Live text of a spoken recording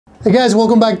Hey guys,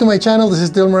 welcome back to my channel. This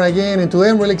is Dilmer again, and today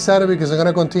I'm really excited because I'm going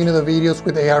to continue the videos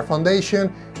with AR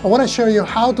Foundation. I want to show you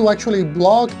how to actually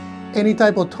block any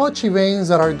type of touch events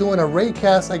that are doing a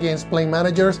raycast against plane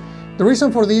managers. The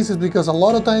reason for this is because a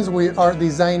lot of times we are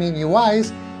designing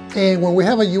UIs, and when we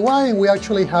have a UI and we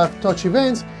actually have touch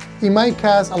events, it might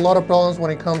cause a lot of problems when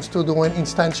it comes to doing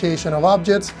instantiation of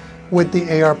objects with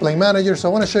the AR plane manager. So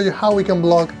I want to show you how we can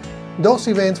block those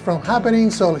events from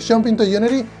happening. So let's jump into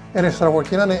Unity and start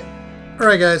working on it.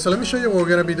 Alright guys, so let me show you what we're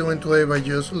going to be doing today by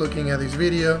just looking at this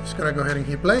video. Just going to go ahead and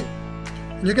hit play.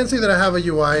 And you can see that I have a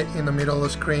UI in the middle of the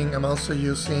screen. I'm also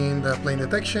using the plane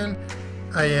detection.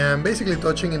 I am basically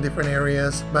touching in different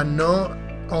areas, but not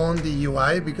on the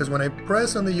UI, because when I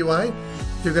press on the UI,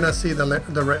 you're going to see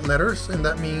the red letters, and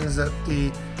that means that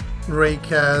the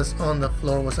raycast on the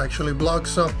floor was actually blocked.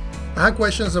 So I had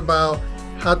questions about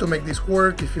how to make this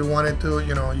work, if you wanted to,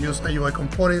 use a UI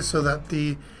component so that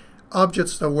the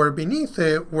objects that were beneath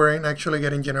it weren't actually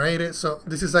getting generated. So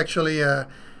this is actually an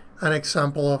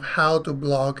example of how to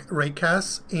block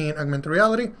raycasts in augmented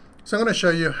reality. So I'm going to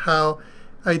show you how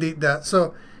I did that.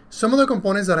 So some of the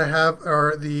components that I have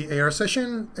are the AR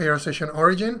session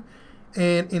origin,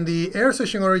 and in the AR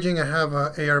session origin I have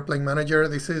a AR plane manager.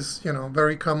 This is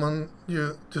very common,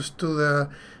 just to the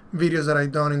videos that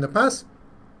I've done in the past.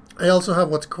 I also have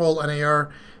what's called an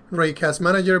AR Raycast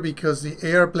Manager, because the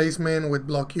AR placement with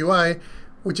Block UI,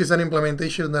 which is an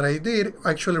implementation that I did,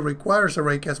 actually requires a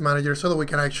Raycast Manager so that we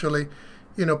can actually,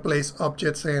 place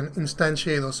objects and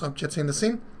instantiate those objects in the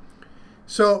scene.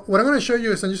 So what I'm going to show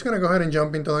you is I'm just going to go ahead and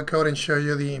jump into the code and show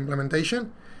you the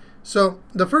implementation. So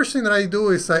the first thing that I do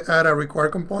is I add a require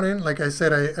component. Like I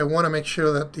said, I want to make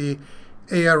sure that the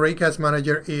AR Raycast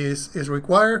Manager is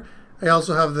required. I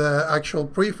also have the actual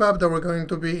prefab that we're going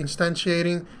to be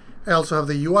instantiating. I also have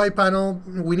the UI panel.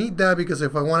 We need that because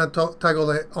if I want to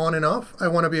toggle it on and off, I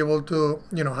want to be able to,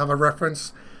 have a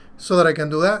reference so that I can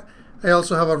do that. I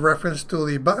also have a reference to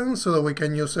the button so that we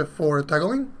can use it for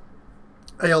toggling.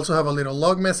 I also have a little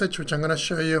log message, which I'm going to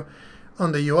show you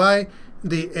on the UI.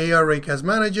 The AR Raycast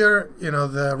Manager,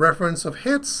 the reference of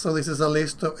hits. So this is a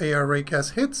list of AR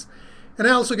Raycast hits. And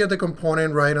I also get the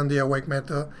component right on the awake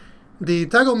method. The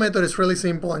toggle method is really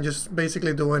simple. I'm just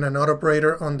basically doing an auto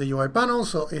operator on the UI panel,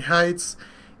 so it hides,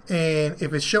 and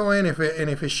if it's showing, if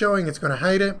it's showing, it's going to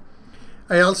hide it.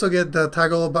 I also get the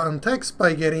toggle button text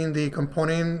by getting the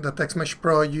component, the Text Mesh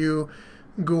Pro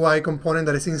GUI component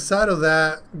that is inside of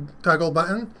that toggle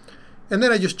button, and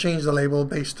then I just change the label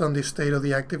based on the state of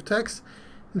the active text.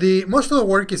 Most of the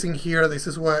work is in here. This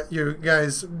is what you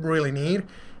guys really need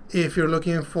if you're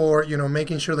looking for,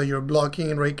 making sure that you're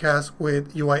blocking raycast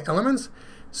with UI elements.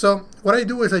 So what I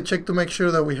do is I check to make sure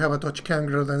that we have a touch count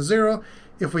greater than 0.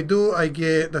 If we do, I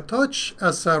get the touch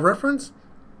as a reference.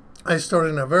 I store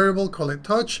it in a variable, call it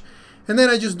touch, and then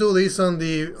I just do this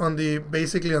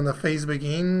basically on the phase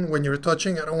begin when you're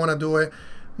touching. I don't want to do it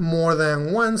more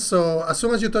than once. So as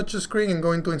soon as you touch the screen, I'm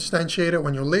going to instantiate it.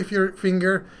 When you lift your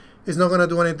finger, it's not going to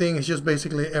do anything. It's just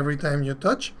basically every time you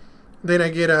touch. Then I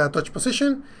get a touch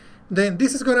position. Then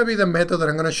this is going to be the method that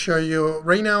I'm going to show you.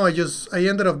 Right now, I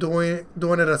ended up doing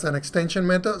it as an extension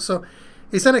method. So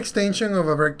it's an extension of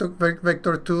a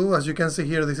vector2. As you can see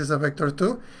here, this is a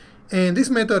vector2. And this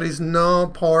method is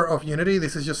not part of Unity.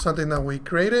 This is just something that we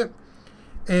created.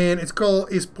 And it's called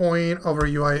isPoint over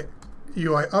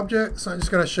UI object. So I'm just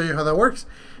going to show you how that works.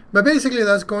 But basically,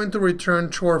 that's going to return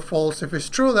true or false. If it's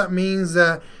true, that means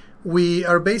that we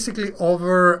are basically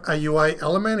over a UI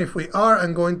element. If we are,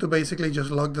 I'm going to basically just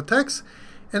log the text,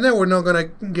 and then we're not going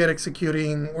to get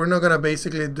executing. We're not going to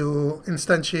basically do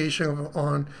instantiation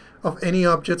of any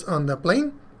objects on the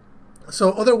plane.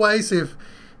 So otherwise, if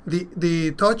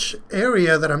the touch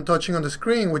area that I'm touching on the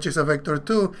screen, which is a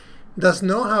vector2, does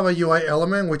not have a UI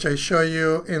element, which I show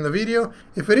you in the video,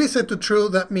 if it is set to true,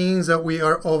 that means that we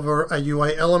are over a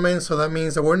UI element. So that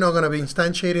means that we're not going to be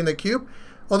instantiating the cube.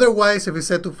 Otherwise, if it's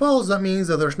set to false, that means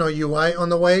that there's no UI on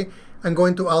the way. I'm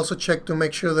going to also check to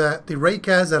make sure that the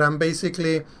raycast that I'm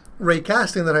basically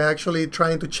raycasting, that I'm actually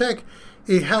trying to check,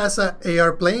 it has an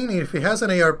AR plane. If it has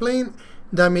an AR plane,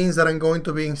 that means that I'm going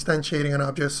to be instantiating an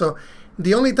object. So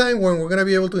the only time when we're going to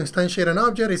be able to instantiate an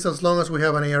object is as long as we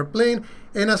have an AR plane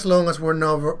and as long as we're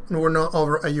not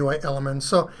over a UI element.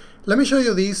 So let me show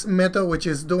you this method, which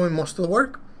is doing most of the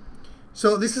work.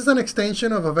 So this is an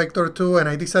extension of a vector2, and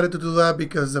I decided to do that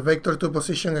because the vector2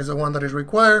 position is the one that is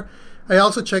required. I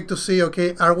also check to see,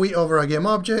 okay, are we over a game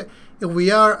object? If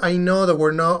we are, I know that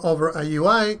we're not over a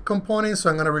UI component, so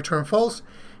I'm going to return false.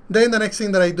 Then the next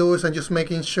thing that I do is I'm just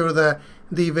making sure that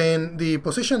the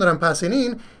position that I'm passing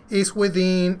in is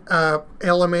within an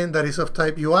element that is of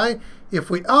type UI. If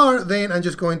we are, then I'm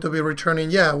just going to be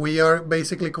returning, yeah, we are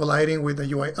basically colliding with the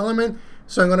UI element.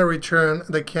 So I'm going to return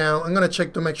the count. I'm going to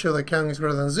check to make sure the count is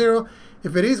greater than 0.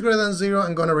 If it is greater than 0,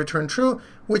 I'm going to return true,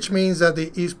 which means that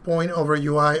the isPoint over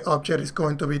UI object is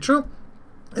going to be true.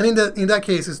 And in that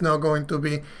case, it's not going to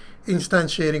be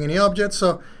instantiating any object.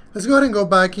 So let's go ahead and go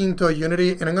back into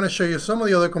Unity, and I'm going to show you some of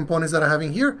the other components that I have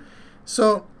in here.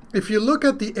 So if you look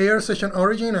at the AR session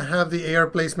origin, I have the AR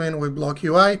placement with block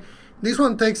UI. This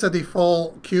one takes a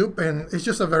default cube, and it's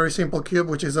just a very simple cube,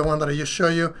 which is the one that I just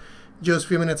showed you just a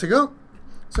few minutes ago.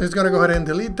 So it's going to go ahead and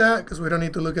delete that because we don't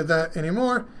need to look at that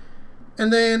anymore.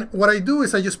 And then what I do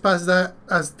is I just pass that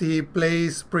as the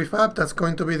place prefab. That's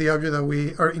going to be the object that we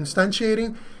are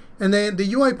instantiating. And then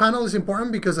the UI panel is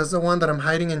important because that's the one that I'm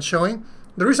hiding and showing.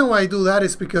 The reason why I do that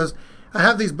is because I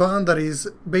have this button that is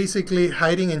basically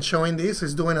hiding and showing this,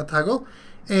 is doing a toggle.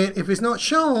 And if it's not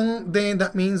shown, then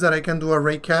that means that I can do a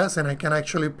Raycast and I can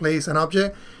actually place an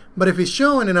object. But if it's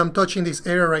shown and I'm touching this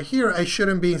area right here, I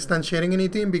shouldn't be instantiating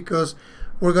anything because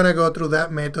we're going to go through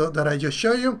that method that I just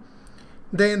showed you.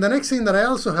 Then the next thing that I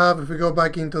also have, if we go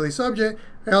back into this object,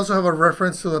 I also have a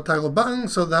reference to the toggle button,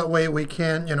 so that way we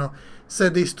can,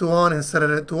 set this to on and set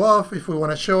it to off if we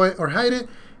want to show it or hide it.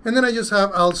 And then I just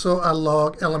have also a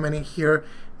log element in here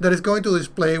that is going to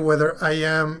display whether I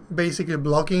am basically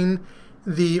blocking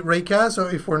the Raycast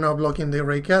or if we're not blocking the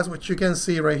Raycast, which you can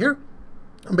see right here.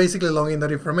 I'm basically logging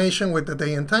that information with the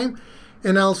day and time,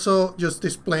 and also just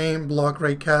displaying block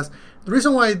Raycast. The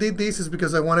reason why I did this is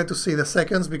because I wanted to see the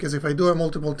seconds, because if I do it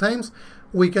multiple times,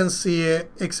 we can see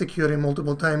it executing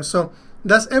multiple times. So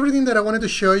that's everything that I wanted to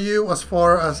show you as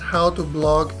far as how to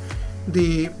block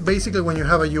basically when you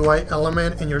have a UI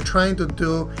element and you're trying to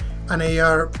do an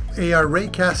AR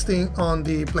raycasting on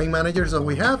the plane managers that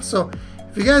we have. So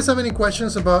if you guys have any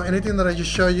questions about anything that I just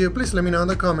showed you, please let me know in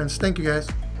the comments. Thank you guys.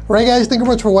 Alright guys, thank you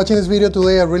very much for watching this video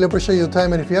today. I really appreciate your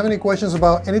time, and if you have any questions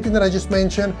about anything that I just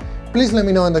mentioned, please let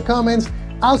me know in the comments.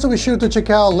 Also be sure to check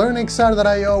out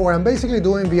learnxr.io, where I'm basically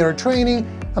doing VR training.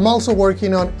 I'm also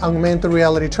working on augmented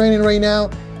reality training right now.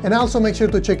 And also make sure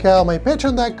to check out my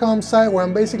patreon.com site, where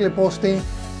I'm basically posting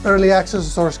early access to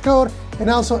source code and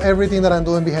also everything that I'm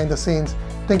doing behind the scenes.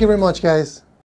 Thank you very much guys.